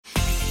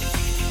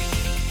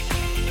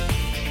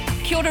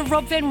Kia ora,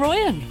 Rob Van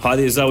Rooyen. Hi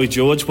there, Zoe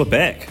George. We're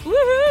back.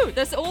 Woohoo!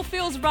 This all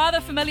feels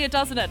rather familiar,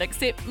 doesn't it?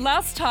 Except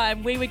last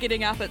time we were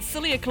getting up at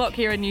silly o'clock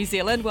here in New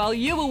Zealand while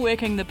you were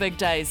working the big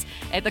days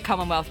at the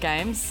Commonwealth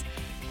Games.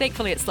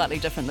 Thankfully, it's slightly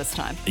different this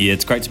time. Yeah,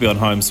 it's great to be on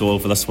home soil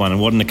for this one,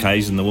 and what an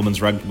occasion, the Women's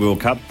Rugby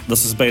World Cup.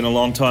 This has been a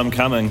long time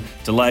coming,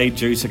 delayed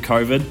due to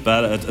COVID,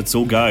 but it's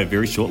all go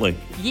very shortly.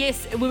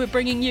 Yes, we were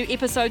bringing you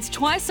episodes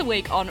twice a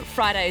week on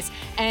Fridays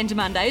and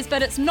Mondays,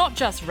 but it's not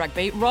just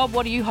rugby. Rob,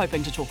 what are you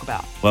hoping to talk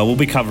about? Well, we'll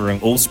be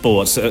covering all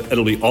sports.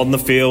 It'll be on the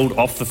field,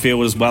 off the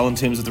field as well in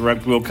terms of the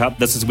Rugby World Cup.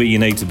 This is where you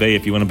need to be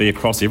if you want to be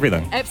across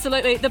everything.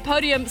 Absolutely. The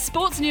Podium,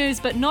 sports news,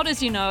 but not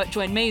as you know it.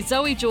 Join me,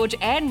 Zoe George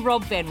and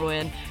Rob Van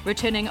Rooyen,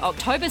 returning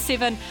October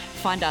 7.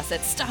 Find us at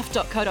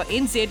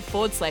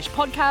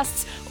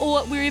stuff.co.nz/podcasts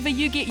or wherever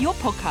you get your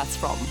podcasts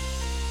from.